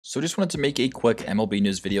So just wanted to make a quick MLB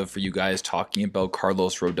news video for you guys talking about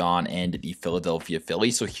Carlos Rodon and the Philadelphia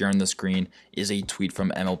Phillies. So here on the screen is a tweet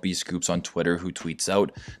from MLB Scoops on Twitter, who tweets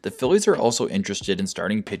out, "The Phillies are also interested in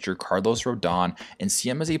starting pitcher Carlos Rodon and see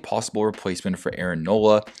him as a possible replacement for Aaron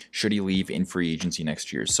Nola should he leave in free agency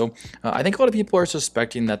next year." So I think a lot of people are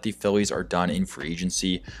suspecting that the Phillies are done in free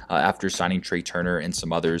agency after signing Trey Turner and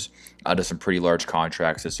some others to some pretty large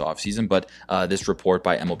contracts this offseason. But this report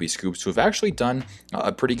by MLB Scoops, who have actually done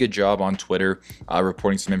a pretty good job on Twitter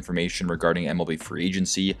reporting some information regarding MLB free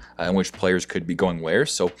agency and which players could be going where.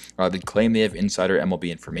 So they claim they have insider MLB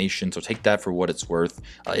information, so take that for what it's worth.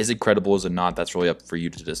 Is it credible, is it not? That's really up for you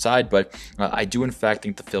to decide. But I do in fact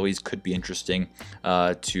think the Phillies could be interesting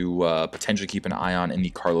to potentially keep an eye on in the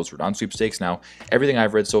Carlos Rodon sweepstakes. Now, everything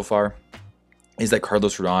I've read so far is that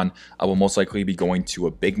Carlos Rodon will most likely be going to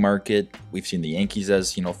a big market. We've seen the Yankees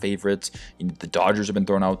as, favorites. The Dodgers have been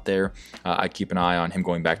thrown out there. I keep an eye on him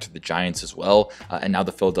going back to the Giants as well. And now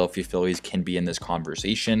the Philadelphia Phillies can be in this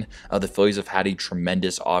conversation. The Phillies have had a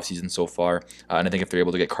tremendous offseason so far. And I think if they're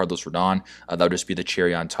able to get Carlos Rodon, that would just be the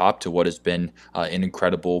cherry on top to what has been an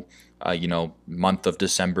incredible month of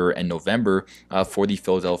December and November for the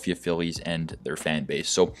Philadelphia Phillies and their fan base.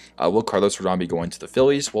 So will Carlos Rodon be going to the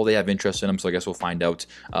Phillies? Well, they have interest in him, so I guess we'll find out.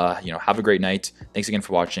 Have a great night. Thanks again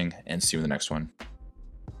for watching, and see you in the next one.